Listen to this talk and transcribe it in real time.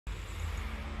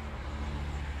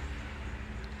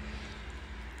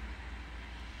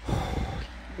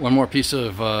one more piece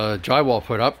of drywall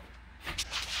put up,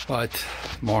 but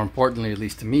more importantly, at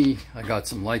least to me, I got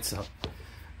some lights up.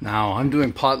 Now I'm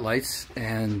doing pot lights,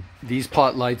 and these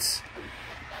pot lights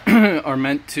are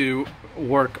meant to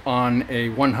work on a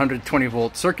 120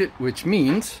 volt circuit, which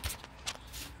means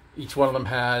each one of them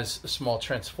has a small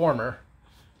transformer,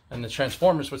 and the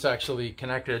transformer is what's actually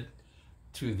connected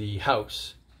to the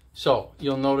house. So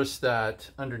you'll notice that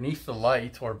underneath the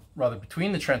light, or rather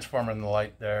between the transformer and the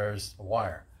light, there's a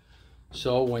wire.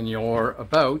 So when you're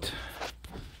about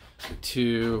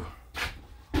to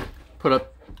put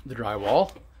up the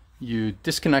drywall, you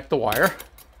disconnect the wire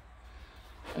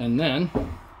and then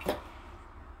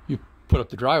you put up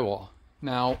the drywall.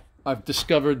 Now I've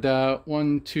discovered that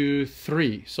 1, 2,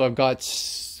 3. So I've got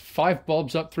 5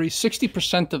 bulbs up,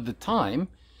 60% of the time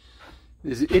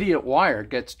this idiot wire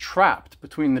gets trapped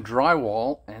between the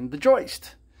drywall and the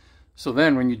joist. So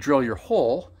then when you drill your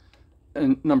hole,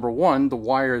 and number one, the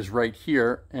wire is right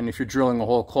here, and if you're drilling a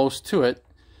hole close to it,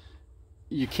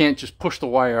 you can't just push the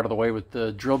wire out of the way with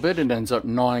the drill bit. It ends up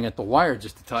gnawing at the wire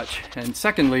just a touch. And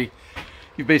secondly,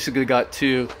 you basically got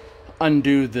to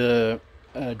undo the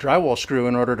drywall screw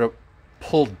in order to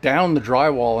pull down the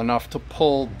drywall enough to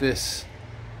pull this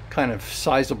kind of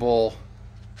sizable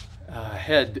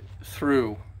head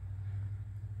through.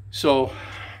 So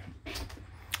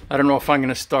I don't know if I'm going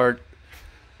to start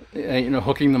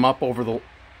hooking them up over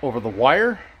the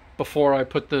wire before I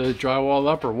put the drywall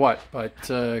up or what, but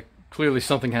clearly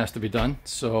something has to be done.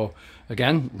 So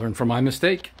again, learn from my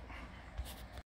mistake.